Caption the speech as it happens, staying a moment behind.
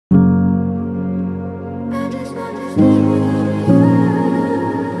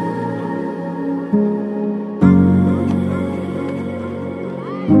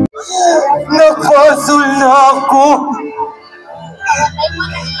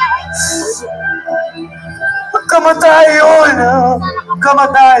Kamatayon!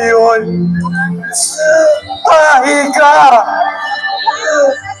 Kamatayon! Ahi ka!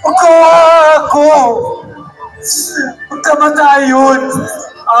 Ako! Kamatayon!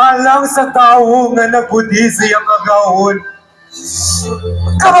 Alang sa tao nga nagbuti siyang agawon.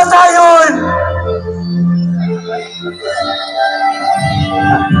 Kamatayon!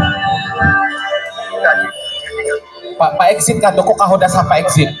 Pa-exit ka, duko ka hudas sa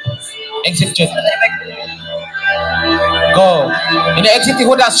pa-exit. Exit yun. Go. Ini-exit ni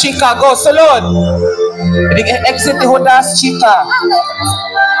Hudas, Chika. Go, sulod. Ini-exit ni Hudas, Chika.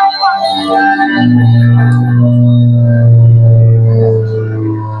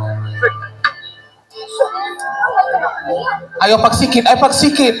 Ayaw pagsikit, ay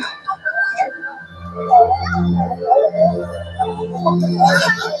pagsikit.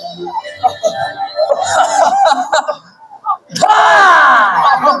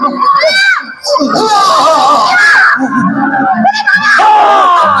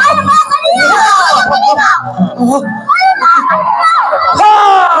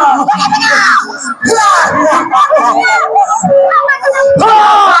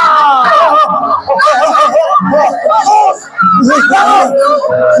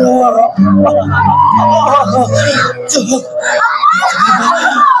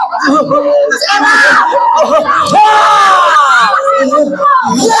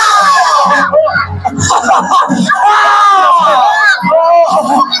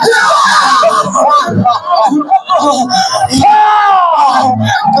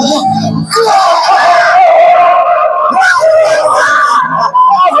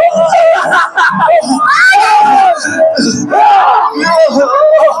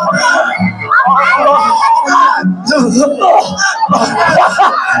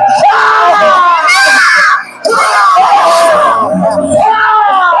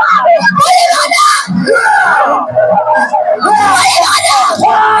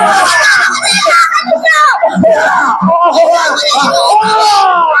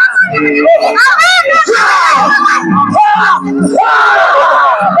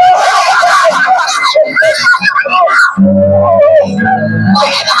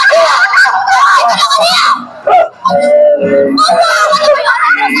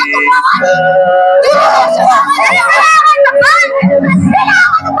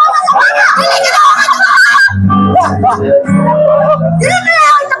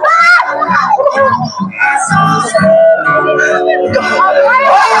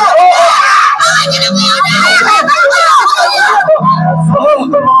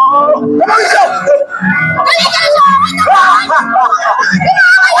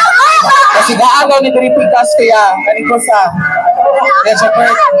 Kasi gaagaw ni Diripikas kaya kaniko sa kaya sa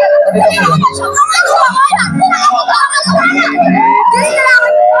first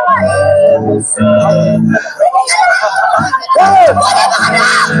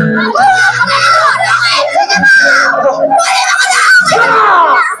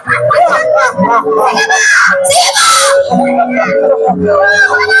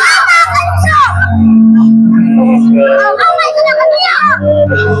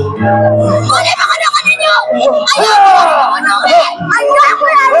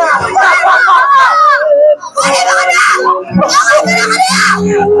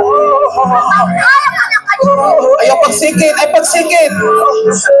ayaw pagsikit, ay pagsikit.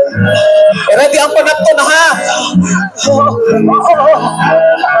 Ready ang panapto na ha.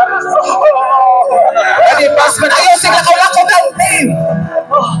 Ready, pasman. Ayaw sing lakaw-lakaw dante.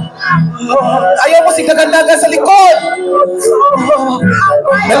 Ayaw mo sing kagandagan sa likod.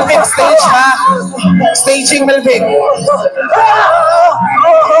 Melvic, stage ha. Staging, Melvic.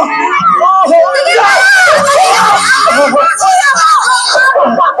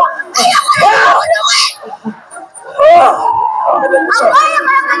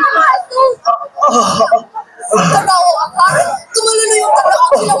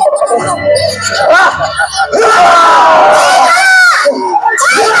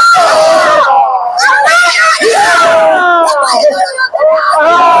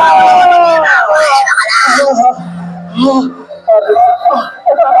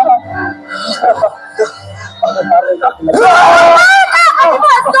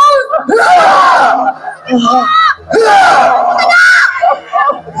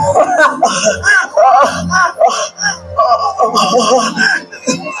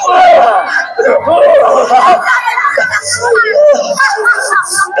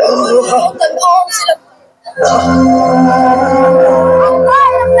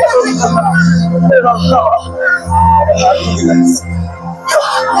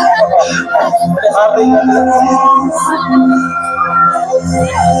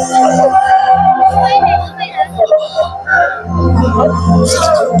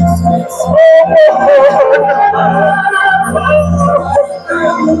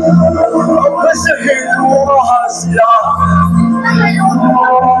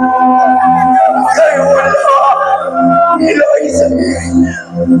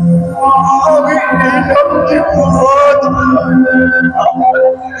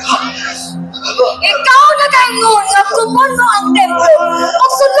 Ikaw na kaingon nga kumon mo ang templo.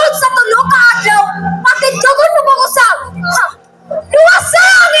 Ug sunod sa tulo ka adlaw, patidyogon mo bang usab? Luwasa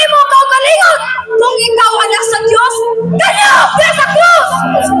ang imo kaugalingon kung ikaw anak sa Dios. Kanya sa krus.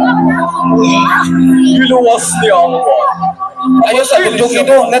 Iluwas niya ako. Ayo sa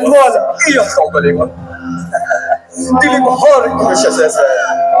dugdugidong netwal. Iyang kaugalingon. Dili mahal ko siya, Cesar.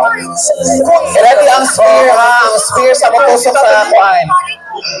 Ready ang spear ha, ang spear sa matusok sa kuan.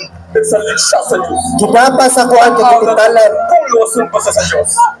 Nagsalig siya sa Diyos. Ginapa sa kuan kay kapitalan. Kung luwason pa sa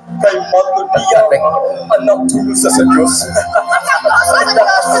Diyos, kay matuniyan anak tulo sa Diyos. Anak tulo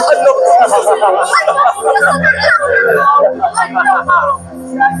sa Diyos.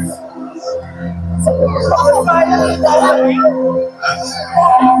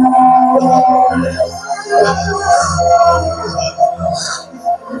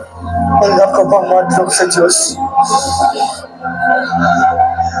 Wala ka bang madlog sa Diyos?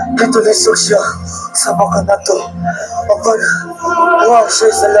 Kituliso siya sa baka na to. Apan, wow,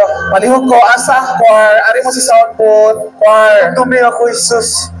 siya sala. Palihog ko asa choir, ari mo si soundboard choir. Kami ako,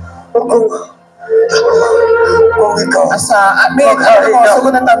 Isus. Kung ikaw. Asa, amin, ano mo, sugo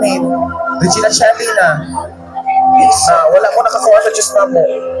na tamin. Regina Shelly na. Wala ko nakakuha sa Diyos na mo.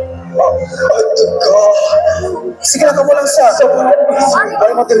 Sige lang ka mo lang sa.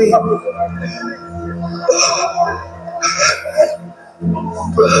 Bari mo tiri.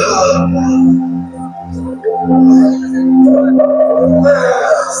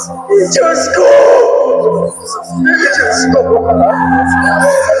 Diyos ko! Diyos ko!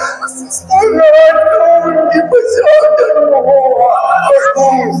 Unahan ko, hindi pa sa akin mo.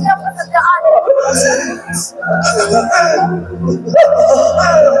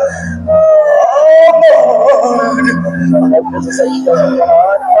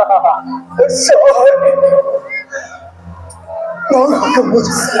 Mga kamot.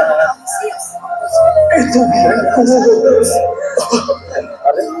 Ito bilang ko.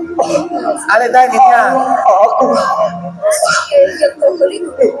 Ale dahil niya. Ako.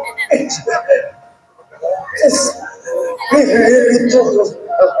 Ito.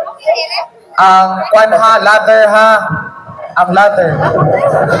 Ang kwan ha, ladder ha. Ang ladder.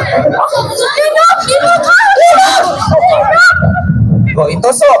 Go,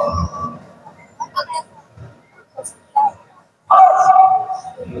 itusok.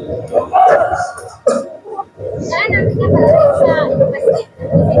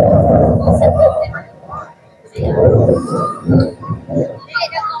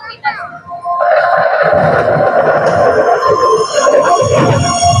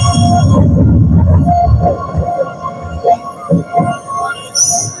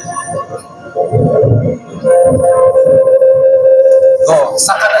 Go,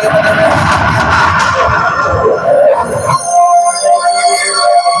 saka na yung mga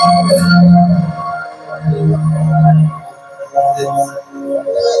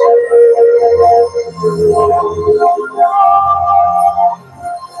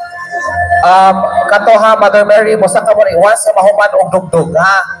kato ha, Mother Mary, mo sa ka mo iwas sa mahuman og dugdug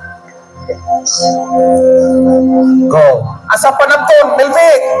ha. Go. Asa pa namton,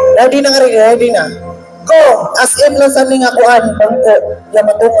 Melvic? Ready na nga rin, ready na. Go. As if lang sa ning akuan, bangko,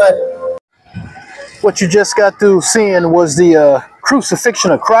 yamatungan. What you just got through seeing was the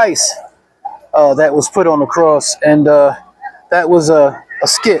crucifixion of Christ that was put on the cross, and that was a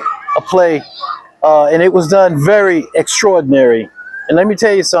skit, a play, and it was done very extraordinary. And let me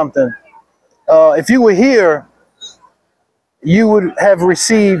tell you something. If you were here, you would have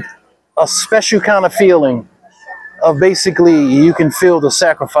received a special kind of feeling of basically you can feel the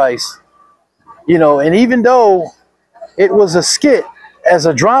sacrifice, you know, and even though it was a skit as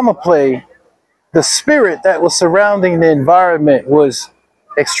a drama play, the spirit that was surrounding the environment was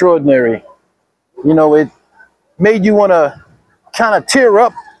extraordinary. You know, it made you want to kind of tear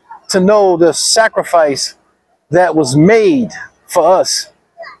up to know the sacrifice that was made for us.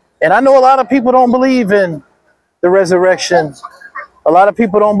 And I know a lot of people don't believe in the resurrection. A lot of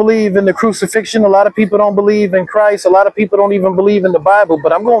people don't believe in the crucifixion. A lot of people don't believe in Christ. A lot of people don't even believe in the Bible.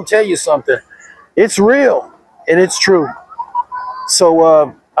 But I'm going to tell you something. It's real and it's true. So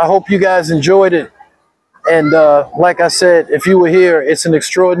I hope you guys enjoyed it. And like I said, if you were here, it's an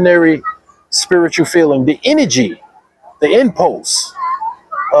extraordinary spiritual feeling. The energy, the impulse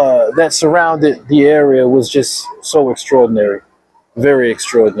that surrounded the area was just so extraordinary. Very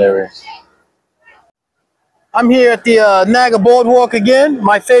extraordinary. I'm here at the Naga boardwalk again,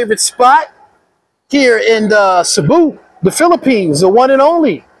 my favorite spot here in Cebu, the Philippines, the one and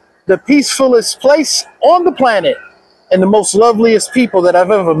only, the peacefulest place on the planet and the most loveliest people that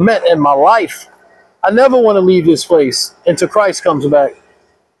I've ever met in my life. I never want to leave this place until Christ comes back.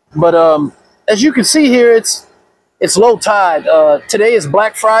 But as you can see here, it's low tide. Today is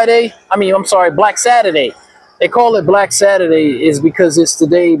Black Friday. I'm sorry, Black Saturday. They call it Black Saturday is because it's the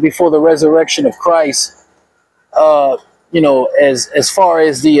day before the resurrection of Christ. As far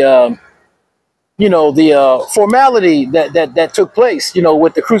as the formality that took place,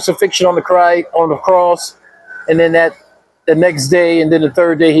 with the crucifixion on the cross, and then the next day, and then the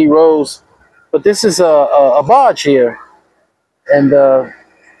third day he rose. But this is a barge here, and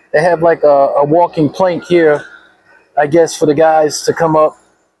they have like a walking plank here, I guess, for the guys to come up.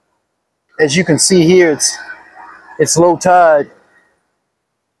 As you can see here, it's low tide,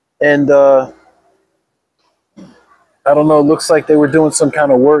 and I don't know, it looks like they were doing some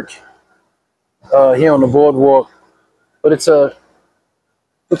kind of work here on the boardwalk, but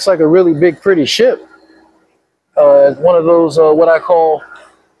looks like a really big, pretty ship. One of those what I call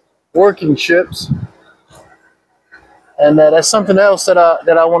working ships, and that's something else that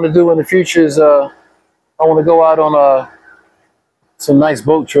I want to do in the future. Is I want to go out on some nice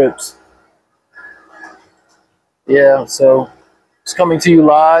boat trips. Yeah, so it's coming to you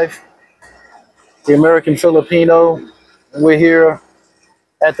live, the American Filipino. We're here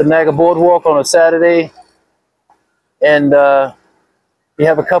at the Naga boardwalk on a Saturday, and we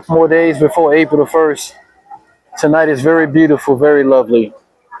have a couple more days before April the 1st. Tonight is very beautiful, very lovely.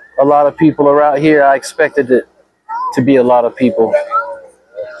 A lot of people are out here. I expected it to be a lot of people.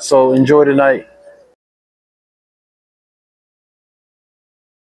 So enjoy the night.